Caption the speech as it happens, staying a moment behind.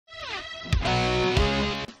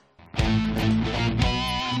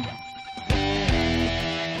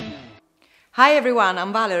Hi everyone,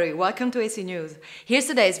 I'm Valerie. Welcome to AC News. Here's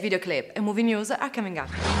today's video clip, and movie news are coming up.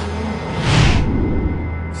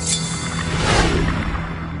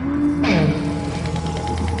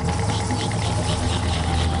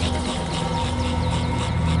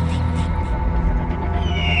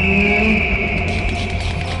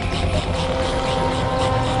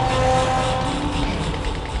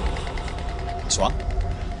 Aswang?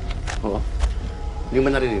 Oo. Hindi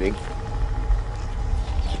mo naririnig?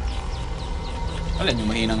 Alin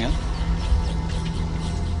yung mahinang yan?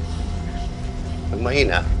 Pag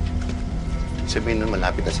mahina, sabihin na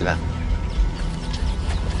malapit na sila.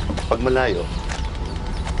 Pag malayo,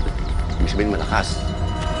 ibig sabihin malakas.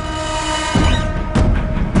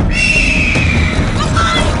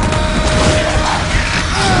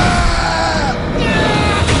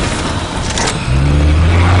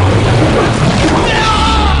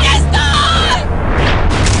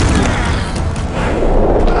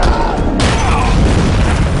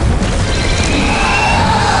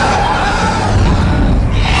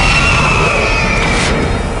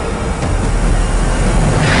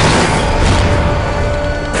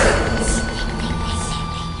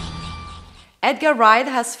 Edgar Wright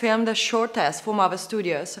has filmed a short test for Marvel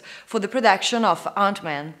Studios for the production of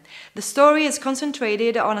Ant-Man. The story is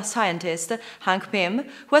concentrated on a scientist, Hank Pym,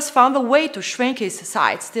 who has found a way to shrink his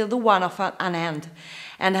size till the one of an ant,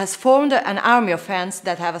 and has formed an army of ants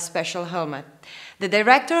that have a special helmet. The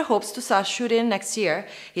director hopes to start shooting next year.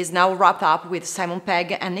 He is now wrapped up with Simon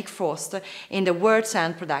Pegg and Nick Frost in the World's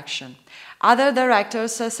End production. Other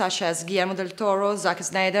directors such as Guillermo del Toro, Zack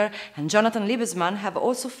Snyder and Jonathan Liebesman have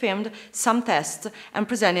also filmed some tests and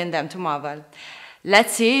presenting them to Marvel.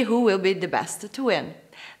 Let's see who will be the best to win.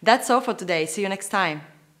 That's all for today. See you next time.